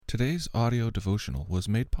Today's audio devotional was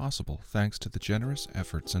made possible thanks to the generous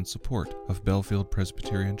efforts and support of Bellefield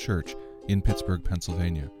Presbyterian Church in Pittsburgh,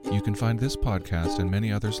 Pennsylvania. You can find this podcast and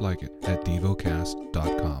many others like it at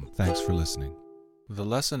Devocast.com. Thanks for listening. The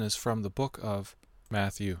lesson is from the book of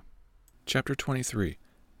Matthew, chapter 23.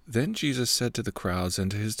 Then Jesus said to the crowds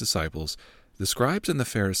and to his disciples, "The scribes and the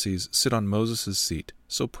Pharisees sit on Moses' seat,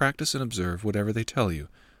 so practice and observe whatever they tell you,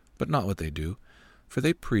 but not what they do. For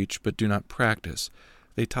they preach, but do not practice.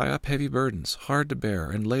 They tie up heavy burdens, hard to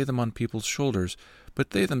bear, and lay them on people's shoulders, but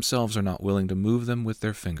they themselves are not willing to move them with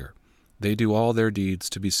their finger. They do all their deeds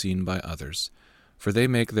to be seen by others. For they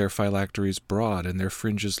make their phylacteries broad and their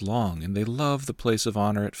fringes long, and they love the place of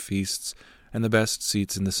honor at feasts, and the best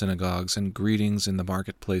seats in the synagogues, and greetings in the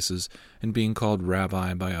marketplaces, and being called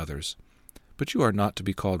Rabbi by others. But you are not to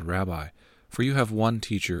be called Rabbi, for you have one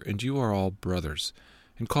teacher, and you are all brothers.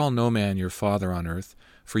 And call no man your father on earth,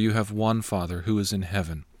 for you have one Father who is in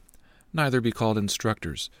heaven. Neither be called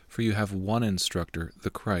instructors, for you have one instructor,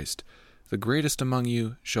 the Christ. The greatest among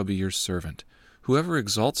you shall be your servant. Whoever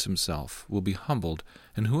exalts himself will be humbled,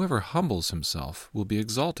 and whoever humbles himself will be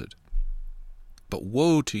exalted. But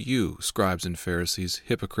woe to you, scribes and Pharisees,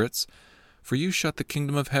 hypocrites, for you shut the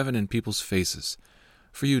kingdom of heaven in people's faces.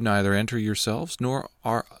 For you neither enter yourselves, nor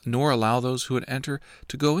allow those who would enter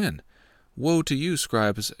to go in. Woe to you,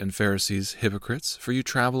 scribes and Pharisees, hypocrites, for you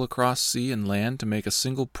travel across sea and land to make a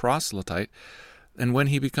single proselyte, and when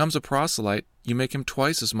he becomes a proselyte, you make him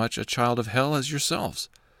twice as much a child of hell as yourselves.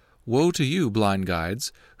 Woe to you, blind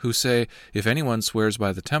guides, who say, if anyone swears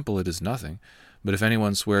by the temple, it is nothing, but if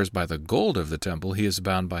anyone swears by the gold of the temple, he is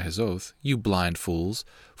bound by his oath. You blind fools,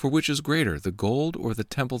 for which is greater, the gold or the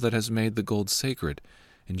temple that has made the gold sacred?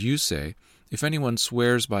 And you say, if anyone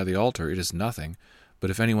swears by the altar, it is nothing, but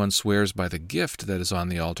if anyone swears by the gift that is on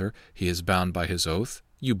the altar, he is bound by his oath.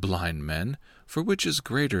 You blind men, for which is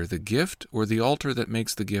greater, the gift or the altar that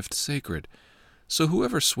makes the gift sacred? So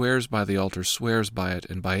whoever swears by the altar swears by it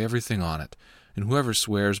and by everything on it. And whoever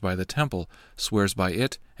swears by the temple swears by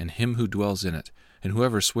it and him who dwells in it. And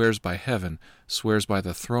whoever swears by heaven swears by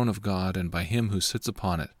the throne of God and by him who sits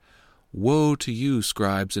upon it. Woe to you,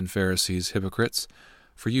 scribes and Pharisees, hypocrites!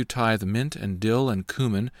 For you tithe mint and dill and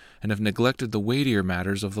cumin, and have neglected the weightier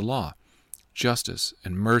matters of the law, justice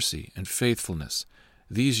and mercy and faithfulness.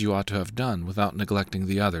 These you ought to have done without neglecting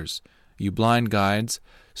the others. You blind guides,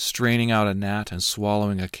 straining out a gnat and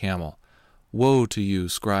swallowing a camel. Woe to you,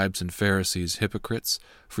 scribes and Pharisees, hypocrites!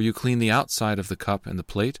 For you clean the outside of the cup and the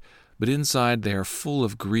plate, but inside they are full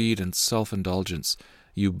of greed and self-indulgence.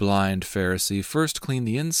 You blind Pharisee, first clean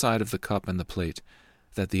the inside of the cup and the plate,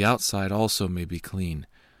 that the outside also may be clean.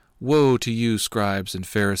 Woe to you, scribes and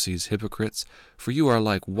Pharisees, hypocrites! For you are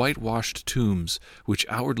like whitewashed tombs, which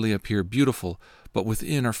outwardly appear beautiful, but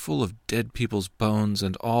within are full of dead people's bones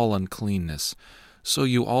and all uncleanness. So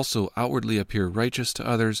you also outwardly appear righteous to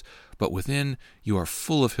others, but within you are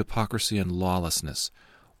full of hypocrisy and lawlessness.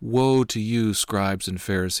 Woe to you, scribes and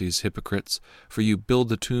Pharisees, hypocrites! For you build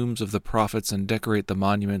the tombs of the prophets and decorate the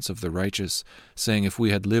monuments of the righteous, saying, if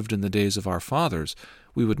we had lived in the days of our fathers,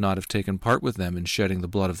 we would not have taken part with them in shedding the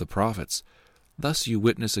blood of the prophets. Thus you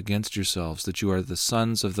witness against yourselves that you are the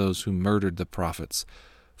sons of those who murdered the prophets.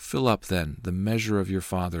 Fill up, then, the measure of your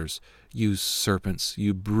fathers. You serpents,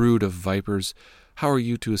 you brood of vipers, how are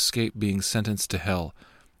you to escape being sentenced to hell?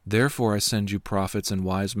 Therefore I send you prophets and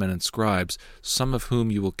wise men and scribes, some of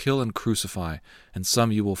whom you will kill and crucify, and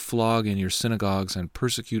some you will flog in your synagogues and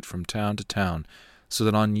persecute from town to town, so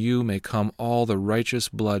that on you may come all the righteous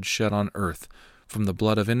blood shed on earth, from the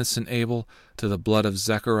blood of innocent Abel to the blood of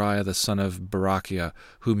Zechariah the son of Berechiah,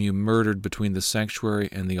 whom you murdered between the sanctuary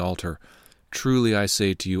and the altar. Truly I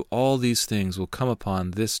say to you, all these things will come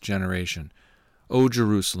upon this generation. O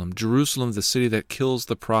Jerusalem, Jerusalem, the city that kills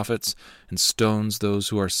the prophets and stones those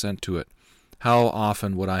who are sent to it! How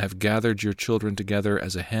often would I have gathered your children together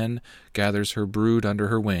as a hen gathers her brood under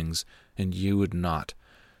her wings, and you would not.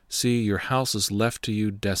 See, your house is left to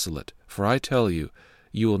you desolate. For I tell you,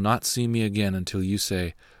 you will not see me again until you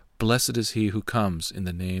say, Blessed is he who comes in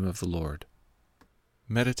the name of the Lord.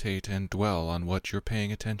 Meditate and dwell on what you're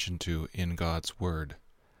paying attention to in God's Word.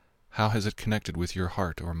 How has it connected with your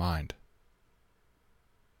heart or mind?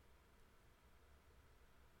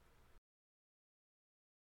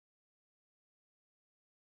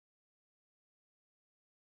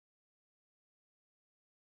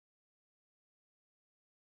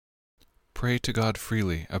 Pray to God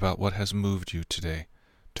freely about what has moved you today.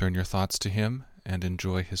 Turn your thoughts to Him and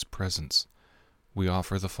enjoy His presence. We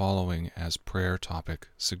offer the following as prayer topic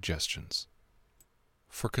suggestions.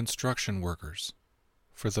 For construction workers.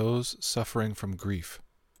 For those suffering from grief.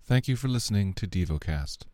 Thank you for listening to Devocast.